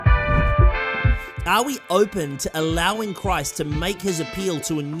Are we open to allowing Christ to make his appeal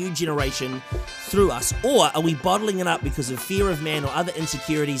to a new generation through us? Or are we bottling it up because of fear of man or other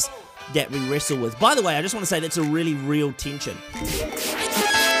insecurities that we wrestle with? By the way, I just want to say that's a really real tension.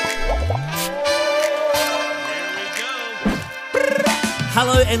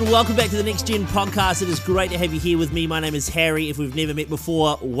 Hello and welcome back to the NextGen podcast. It is great to have you here with me. My name is Harry. If we've never met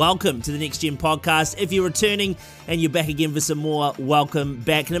before, welcome to the NextGen podcast. If you're returning and you're back again for some more, welcome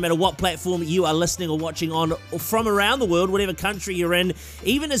back. No matter what platform you are listening or watching on from around the world, whatever country you're in,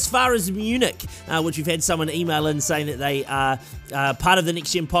 even as far as Munich, which we've had someone email in saying that they are part of the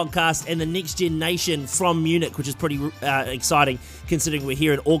NextGen podcast and the NextGen Nation from Munich, which is pretty exciting considering we're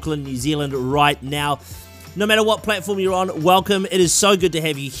here in Auckland, New Zealand right now. No matter what platform you're on, welcome. It is so good to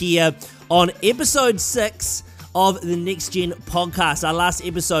have you here on episode 6 of the NextGen podcast. Our last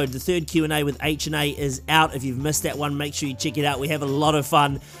episode, the third Q&A with H&A, is out. If you've missed that one, make sure you check it out. We have a lot of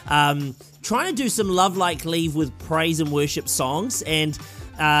fun trying to do some Love Like Leave with praise and worship songs. And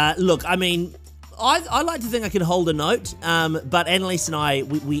look, I mean, I like to think I can hold a note, but Annalise and I,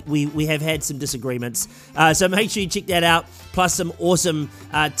 we have had some disagreements. So make sure you check that out, plus some awesome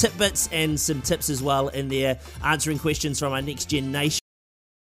tidbits and some tips as well in there, answering questions from our NextGen Nation.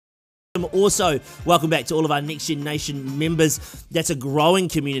 Also, welcome back to all of our NextGen Nation members. That's a growing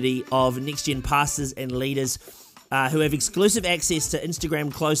community of NextGen pastors and leaders who have exclusive access to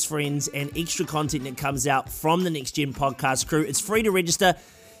Instagram close friends and extra content that comes out from the NextGen podcast crew. It's free to register.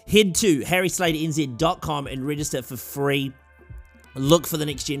 Head to harrysladenz.com and register for free. Look for the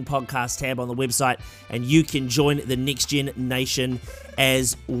NextGen podcast tab on the website and you can join the NextGen Nation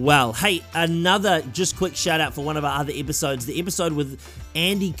as well. Hey, another just quick shout out for one of our other episodes, the episode with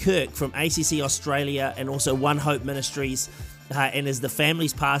Andy Kirk from ACC Australia and also One Hope Ministries and is the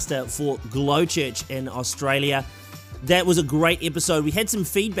families pastor for Glow Church in Australia. That was a great episode. We had some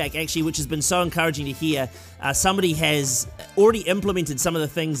feedback, actually, which has been so encouraging to hear. Somebody has already implemented some of the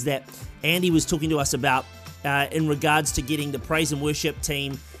things that Andy was talking to us about in regards to getting the praise and worship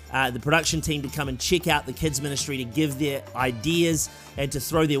team, the production team to come and check out the kids ministry, to give their ideas and to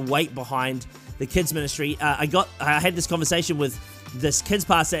throw their weight behind the kids ministry. I had this conversation with this kids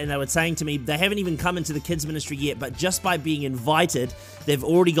pastor and they were saying to me they haven't even come into the kids ministry yet, but just by being invited they've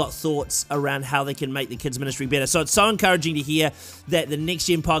already got thoughts around how they can make the kids ministry better. So it's so encouraging to hear that the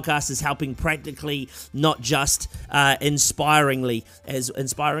NextGen podcast is helping practically, not just inspiringly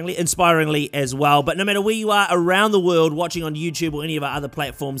as well. But no matter where you are around the world watching on YouTube or any of our other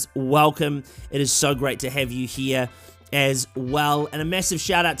platforms, welcome. It is so great to have you here as well. And a massive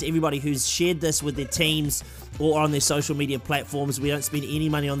shout out to everybody who's shared this with their teams or on their social media platforms. We don't spend any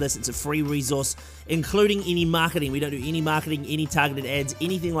money on this. It's a free resource, including any marketing. We don't do any marketing, any targeted ads,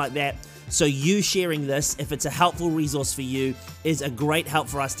 anything like that. So you sharing this, if it's a helpful resource for you, is a great help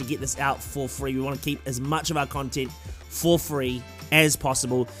for us to get this out for free. We want to keep as much of our content for free as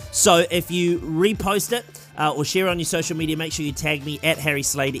possible. So if you repost it or share it on your social media, make sure you tag me at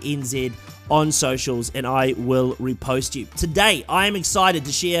harrysladenz on socials and I will repost you. Today, I am excited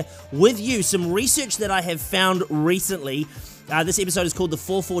to share with you some research that I have found recently. This episode is called the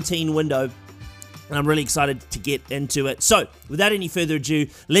 414 window, and I'm really excited to get into it. So, without any further ado,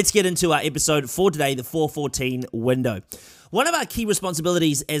 let's get into our episode for today, the 414 window. One of our key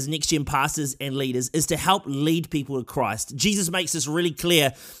responsibilities as NextGen pastors and leaders is to help lead people to Christ. Jesus makes this really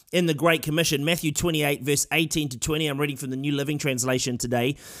clear in the Great Commission. Matthew 28, verse 18 to 20, I'm reading from the New Living Translation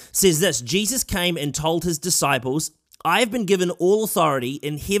today, says this: Jesus came and told his disciples, I have been given all authority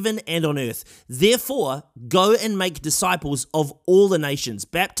in heaven and on earth. Therefore, go and make disciples of all the nations,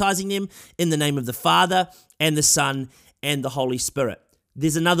 baptizing them in the name of the Father and the Son and the Holy Spirit.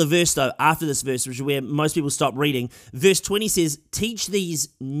 There's another verse, though, after this verse, which is where most people stop reading. Verse 20 says, teach these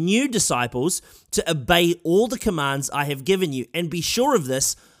new disciples to obey all the commands I have given you. And be sure of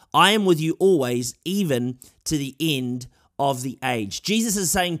this, I am with you always, even to the end of the age. Jesus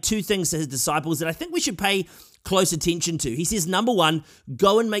is saying two things to his disciples that I think we should pay close attention to. He says, number one,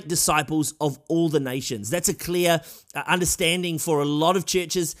 go and make disciples of all the nations. That's a clear understanding for a lot of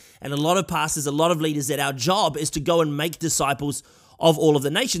churches and a lot of pastors, a lot of leaders, that our job is to go and make disciples of all of the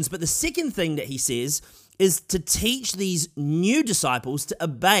nations. But the second thing that he says is to teach these new disciples to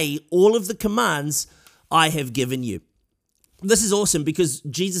obey all of the commands I have given you. This is awesome because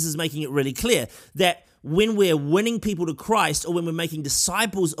Jesus is making it really clear that when we're winning people to Christ or when we're making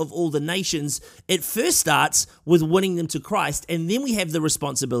disciples of all the nations, it first starts with winning them to Christ, and then we have the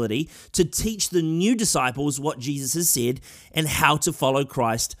responsibility to teach the new disciples what Jesus has said and how to follow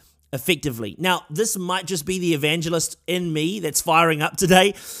Christ effectively. Now, this might just be the evangelist in me that's firing up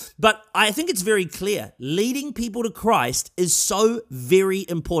today, but I think it's very clear. Leading people to Christ is so very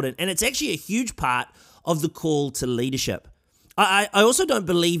important, and it's actually a huge part of the call to leadership. I also don't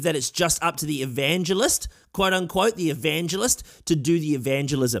believe that it's just up to the evangelist, quote unquote, the evangelist, to do the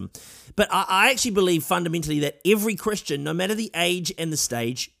evangelism. But I actually believe fundamentally that every Christian, no matter the age and the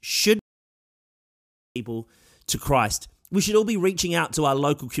stage, should lead people to Christ. We should all be reaching out to our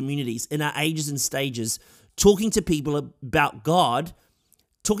local communities in our ages and stages, talking to people about God,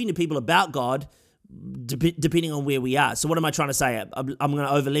 depending on where we are. So what am I trying to say? I'm going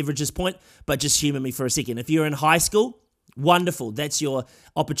to over-leverage this point, but just humor me for a second. If you're in high school, wonderful. That's your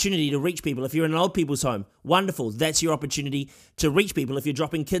opportunity to reach people. If you're in an old people's home, wonderful. That's your opportunity to reach people. If you're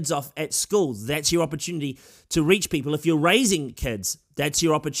dropping kids off at school, that's your opportunity to reach people. If you're raising kids, that's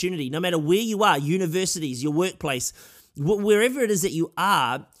your opportunity. No matter where you are, universities, your workplace, wherever it is that you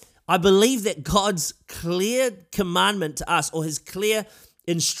are, I believe that God's clear commandment to us, or his clear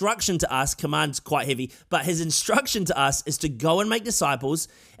instruction to us, command's quite heavy, but his instruction to us is to go and make disciples,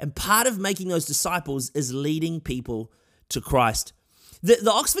 and part of making those disciples is leading people to Christ. The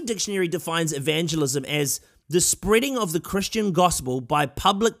Oxford Dictionary defines evangelism as the spreading of the Christian gospel by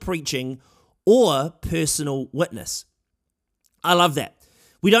public preaching or personal witness. I love that.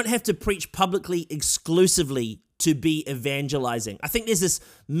 We don't have to preach publicly exclusively to be evangelizing. I think there's this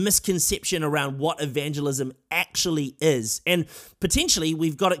misconception around what evangelism actually is, and potentially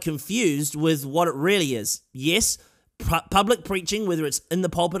we've got it confused with what it really is. Yes, public preaching, whether it's in the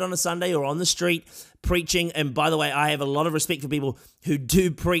pulpit on a Sunday or on the street preaching, and by the way, I have a lot of respect for people who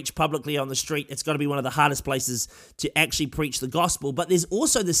do preach publicly on the street. It's got to be one of the hardest places to actually preach the gospel. But there's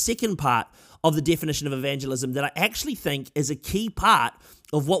also the second part of the definition of evangelism that I actually think is a key part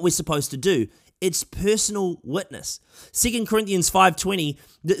of what we're supposed to do. It's personal witness. 2 Corinthians 5:20,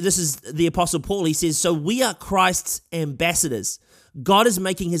 this is the Apostle Paul. He says, so we are Christ's ambassadors. God is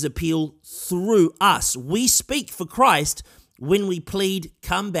making his appeal through us. We speak for Christ when we plead,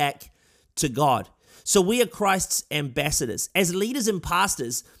 come back to God. So we are Christ's ambassadors. As leaders and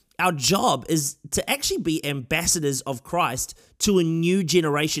pastors, our job is to actually be ambassadors of Christ to a new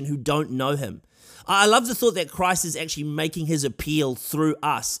generation who don't know him. I love the thought that Christ is actually making his appeal through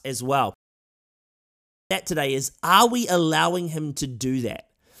us as well. That today is, are we allowing him to do that?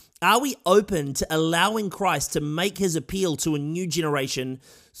 Are we open to allowing Christ to make his appeal to a new generation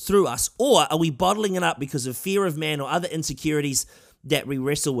through us? Or are we bottling it up because of fear of man or other insecurities that we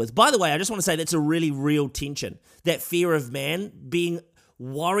wrestle with? By the way, I just want to say that's a really real tension. That fear of man, being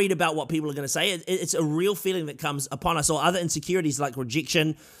worried about what people are going to say, it's a real feeling that comes upon us, or other insecurities like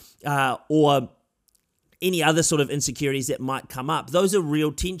rejection or any other sort of insecurities that might come up. Those are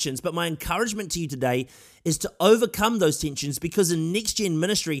real tensions. But my encouragement to you today is to overcome those tensions, because in NextGen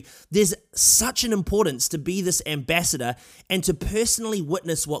ministry, there's such an importance to be this ambassador and to personally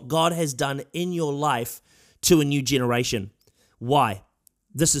witness what God has done in your life to a new generation. Why?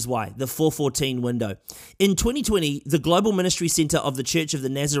 This is why, the 414 window. In 2020, the Global Ministry Center of the Church of the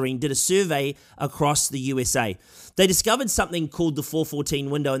Nazarene did a survey across the USA. They discovered something called the 414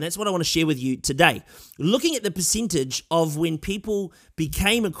 window, and that's what I want to share with you today. Looking at the percentage of when people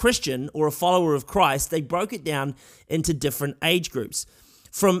became a Christian or a follower of Christ, they broke it down into different age groups.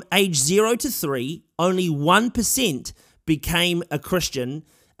 From age 0 to 3, only 1% became a Christian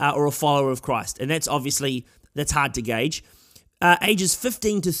or a follower of Christ, and that's hard to gauge. Ages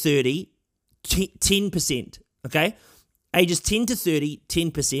 15 to 30, 10%, okay? Ages 10 to 30,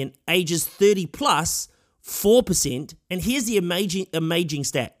 10%. Ages 30 plus, 4%. And here's the amazing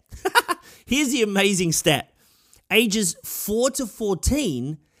stat. Here's the amazing stat. Ages 4 to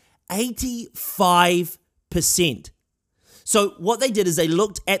 14, 85%. So what they did is they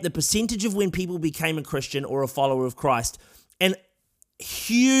looked at the percentage of when people became a Christian or a follower of Christ, and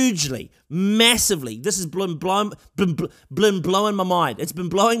hugely, massively, this has been blowing my mind. It's been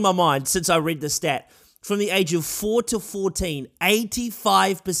blowing my mind since I read this stat. From the age of 4 to 14,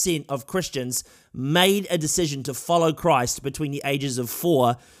 85% of Christians made a decision to follow Christ between the ages of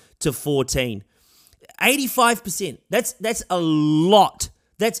 4 to 14. 85%. That's a lot.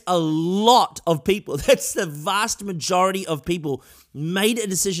 That's a lot of people. That's the vast majority of people made a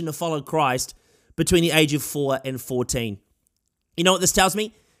decision to follow Christ between the age of 4 and 14. You know what this tells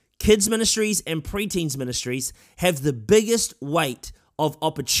me? Kids ministries and preteens ministries have the biggest weight of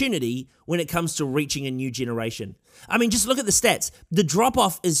opportunity when it comes to reaching a new generation. I mean, just look at the stats. The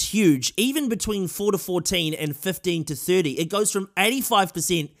drop-off is huge. Even between 4 to 14 and 15 to 30, it goes from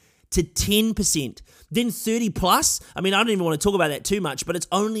 85% to 10%. Then 30 plus, I mean, I don't even want to talk about that too much, but it's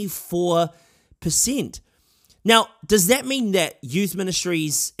only 4%. Now, does that mean that youth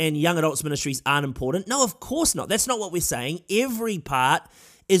ministries and young adults ministries aren't important? No, of course not. That's not what we're saying. Every part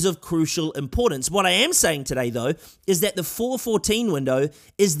is of crucial importance. What I am saying today, though, is that the 4:14 window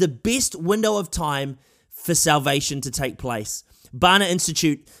is the best window of time for salvation to take place. Barna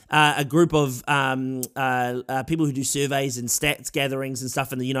Institute, a group of people who do surveys and stats gatherings and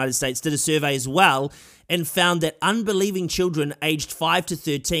stuff in the United States, did a survey as well and found that unbelieving children aged 5 to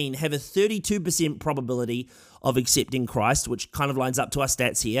 13 have a 32% probability of accepting Christ, which kind of lines up to our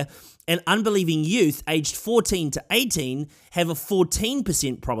stats here, and unbelieving youth aged 14 to 18 have a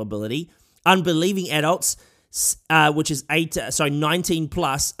 14% probability. Unbelieving adults, which is 19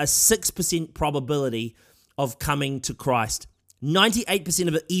 plus, a 6% probability of coming to Christ. 98%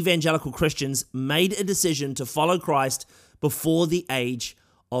 of evangelical Christians made a decision to follow Christ before the age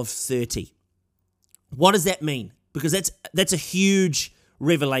of 30. What does that mean? Because that's a huge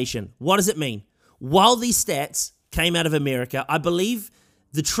revelation. What does it mean? While these stats came out of America, I believe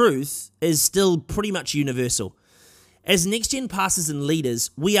the truth is still pretty much universal. As NextGen pastors and leaders,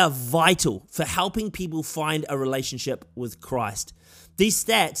 we are vital for helping people find a relationship with Christ. These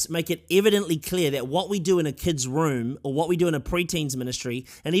stats make it evidently clear that what we do in a kid's room, or what we do in a preteens ministry,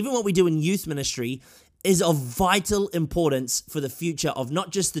 and even what we do in youth ministry is of vital importance for the future of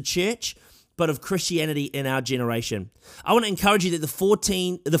not just the church, but of Christianity in our generation. I want to encourage you that the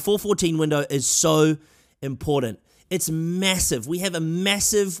 4:14 window is so important. It's massive. We have a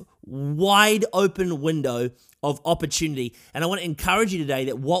massive, wide open window of opportunity. And I want to encourage you today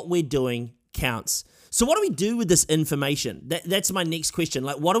that what we're doing counts. So what do we do with this information? That's my next question.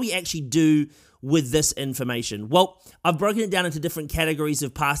 Like, what do we actually do with this information? Well, I've broken it down into different categories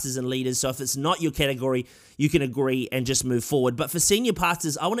of pastors and leaders. So if it's not your category, you can agree and just move forward. But for senior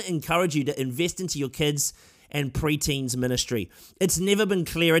pastors, I want to encourage you to invest into your kids and preteens ministry. It's never been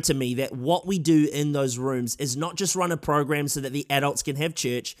clearer to me that what we do in those rooms is not just run a program so that the adults can have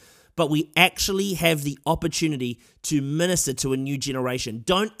church, but we actually have the opportunity to minister to a new generation.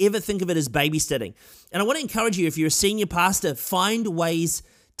 Don't ever think of it as babysitting. And I want to encourage you, if you're a senior pastor, find ways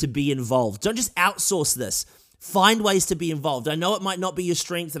to be involved. Don't just outsource this. Find ways to be involved. I know it might not be your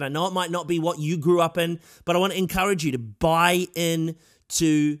strength, and I know it might not be what you grew up in, but I want to encourage you to buy in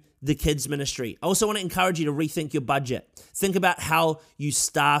to the kids ministry. I also want to encourage you to rethink your budget. Think about how you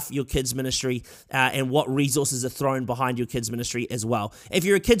staff your kids ministry and what resources are thrown behind your kids ministry as well. If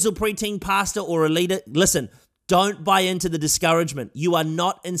you're a kids or preteen pastor or a leader, listen, don't buy into the discouragement. You are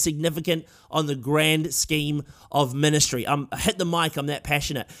not insignificant on the grand scheme of ministry. Hit the mic, I'm that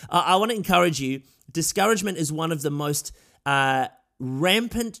passionate. I want to encourage you, discouragement is one of the most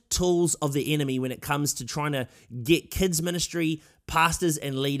rampant tools of the enemy when it comes to trying to get kids ministry, pastors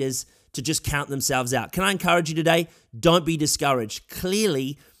and leaders to just count themselves out. Can I encourage you today? Don't be discouraged.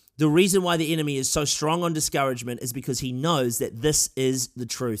 Clearly, the reason why the enemy is so strong on discouragement is because he knows that this is the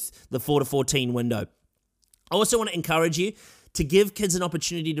truth, the 4 to 14 window. I also want to encourage you to give kids an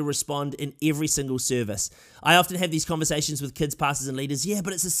opportunity to respond in every single service. I often have these conversations with kids, pastors, and leaders. Yeah,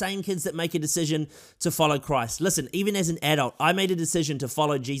 but it's the same kids that make a decision to follow Christ. Listen, even as an adult, I made a decision to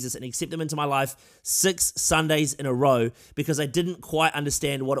follow Jesus and accept him into my life 6 Sundays in a row because I didn't quite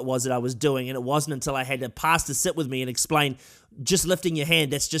understand what it was that I was doing. And it wasn't until I had a pastor sit with me and explain, just lifting your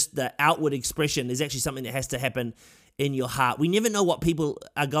hand, that's just the outward expression. There's actually something that has to happen in your heart. We never know what people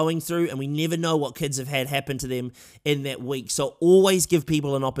are going through, and we never know what kids have had happen to them in that week. So always give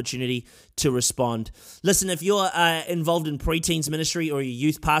people an opportunity to respond. Listen, if you're involved in preteens ministry, or a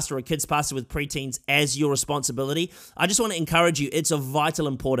youth pastor or a kids pastor with preteens as your responsibility, I just want to encourage you, it's of vital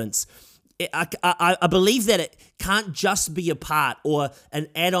importance. I believe that it can't just be a part or an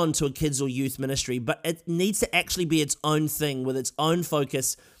add-on to a kids or youth ministry, but it needs to actually be its own thing with its own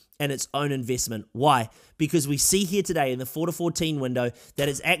focus and its own investment. Why? Because we see here today in the 4 to 14 window that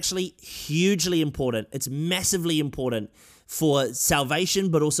it's actually hugely important. It's massively important for salvation,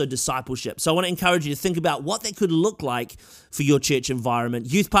 but also discipleship. So I want to encourage you to think about what that could look like for your church environment.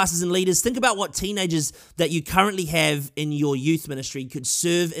 Youth pastors and leaders, think about what teenagers that you currently have in your youth ministry could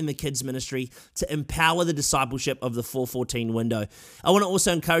serve in the kids ministry to empower the discipleship of the 4:14 window. I want to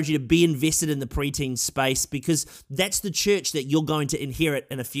also encourage you to be invested in the preteen space, because that's the church that you're going to inherit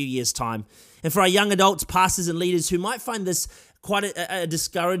in a few years' time. And for our young adults, pastors and leaders who might find this quite a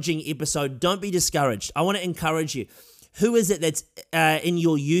discouraging episode, don't be discouraged. I want to encourage you. Who is it that's in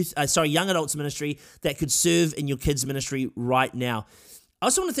your young adults ministry that could serve in your kids ministry right now? I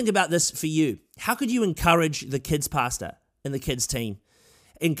also want to think about this for you. How could you encourage the kids pastor and the kids team?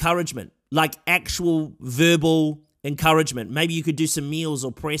 Encouragement, like actual verbal encouragement. Maybe you could do some meals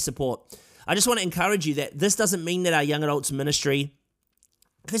or prayer support. I just want to encourage you that this doesn't mean that our young adults ministry,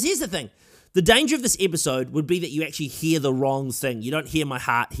 because here's the thing, The danger of this episode would be that you actually hear the wrong thing. You don't hear my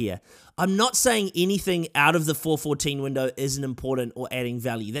heart here. I'm not saying anything out of the 4:14 window isn't important or adding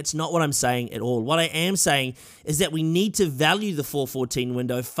value. That's not what I'm saying at all. What I am saying is that we need to value the 4:14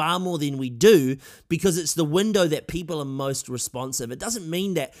 window far more than we do because it's the window that people are most responsive. It doesn't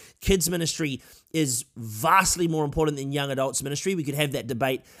mean that kids ministry is vastly more important than young adults ministry. We could have that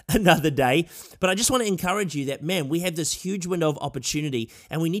debate another day. But I just want to encourage you that, man, we have this huge window of opportunity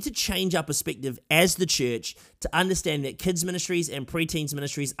and we need to change our perspective as the church to understand that kids ministries and preteens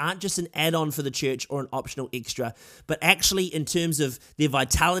ministries aren't just an add-on for the church or an optional extra, but actually in terms of their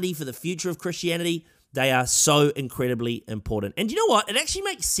vitality for the future of Christianity, they are so incredibly important. And you know what? It actually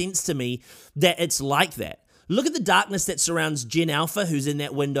makes sense to me that it's like that. Look at the darkness that surrounds Gen Alpha, who's in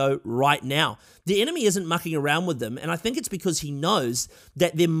that window right now. The enemy isn't mucking around with them, and I think it's because he knows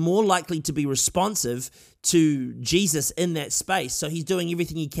that they're more likely to be responsive to Jesus in that space. So he's doing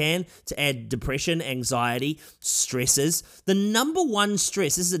everything he can to add depression, anxiety, stresses. The number one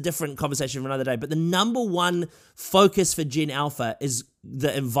stress, this is a different conversation for another day, but the number one focus for Gen Alpha is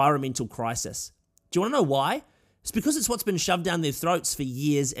the environmental crisis. Do you want to know why? It's because it's what's been shoved down their throats for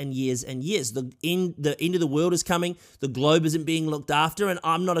years and years and years. The end of the world is coming. The globe isn't being looked after, and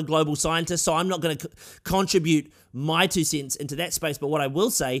I'm not a global scientist, so I'm not going to contribute my 2 cents into that space. But what I will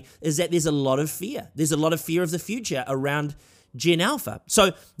say is that there's a lot of fear. There's a lot of fear of the future around Gen Alpha.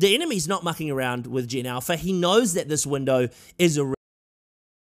 So the enemy's not mucking around with Gen Alpha. He knows that this window is a...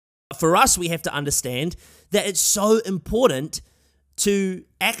 For us, we have to understand that it's so important to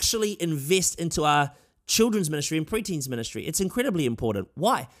actually invest into our children's ministry and preteens ministry. It's incredibly important.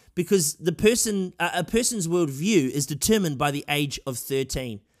 Why? Because a person's worldview is determined by the age of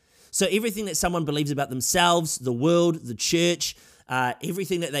 13. So everything that someone believes about themselves, the world, the church,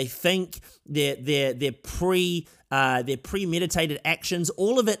 everything that they think, their premeditated actions,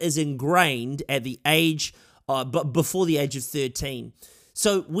 all of it is ingrained at the age, but before the age of 13.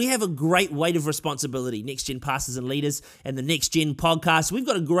 So we have a great weight of responsibility, NextGen pastors and leaders and the NextGen podcast. We've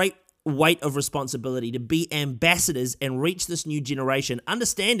got a great weight of responsibility to be ambassadors and reach this new generation,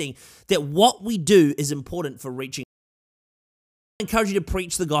 understanding that what we do is important for reaching. I encourage you to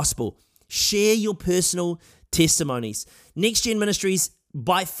preach the gospel. Share your personal testimonies. NextGen Ministries,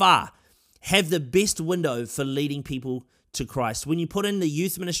 by far, have the best window for leading people to Christ. When you put in the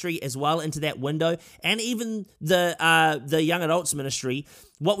youth ministry as well into that window, and even the young adults ministry,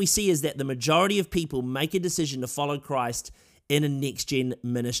 what we see is that the majority of people make a decision to follow Christ in a NextGen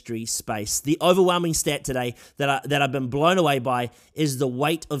ministry space. The overwhelming stat today that I've been blown away by is the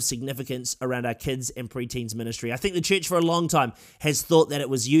weight of significance around our kids and preteens ministry. I think the church for a long time has thought that it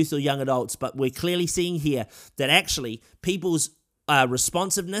was youth or young adults, but we're clearly seeing here that actually people's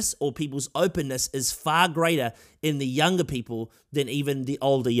responsiveness or people's openness is far greater in the younger people than even the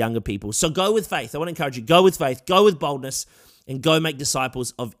older younger people. So go with faith. I want to encourage you, go with faith, go with boldness, and go make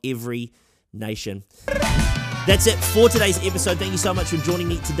disciples of every nation. That's it for today's episode. Thank you so much for joining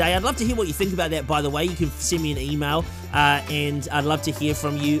me today. I'd love to hear what you think about that, by the way. You can send me an email, and I'd love to hear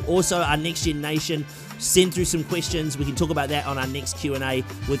from you. Also, our NextGen Nation, send through some questions. We can talk about that on our next Q&A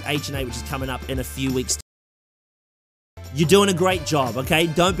with H&A, which is coming up in a few weeks. You're doing a great job, okay?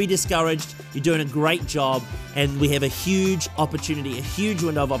 Don't be discouraged. You're doing a great job, and we have a huge opportunity, a huge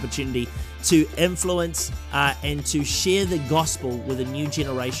window of opportunity to influence and to share the gospel with a new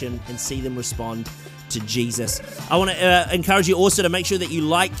generation and see them respond to Jesus. I want to encourage you also to make sure that you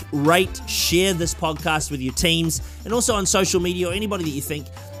like, rate, share this podcast with your teams, and also on social media or anybody that you think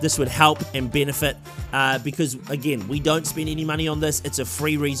this would help and benefit, because again, we don't spend any money on this. It's a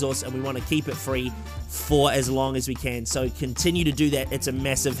free resource and we want to keep it free for as long as we can. So continue to do that. It's a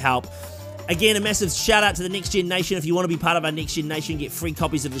massive help. Again, a massive shout out to the NextGen Nation. If you want to be part of our NextGen Nation, get free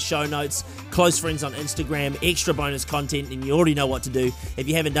copies of the show notes, close friends on Instagram, extra bonus content, and you already know what to do. If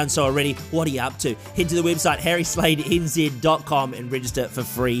you haven't done so already, what are you up to? Head to the website harrysladenz.com and register for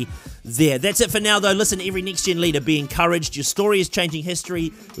free there. That's it for now, though. Listen, every NextGen leader, be encouraged. Your story is changing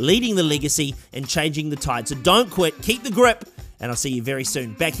history, leading the legacy, and changing the tide. So don't quit. Keep the grip, and I'll see you very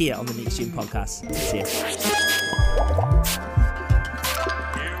soon back here on the NextGen podcast. See ya.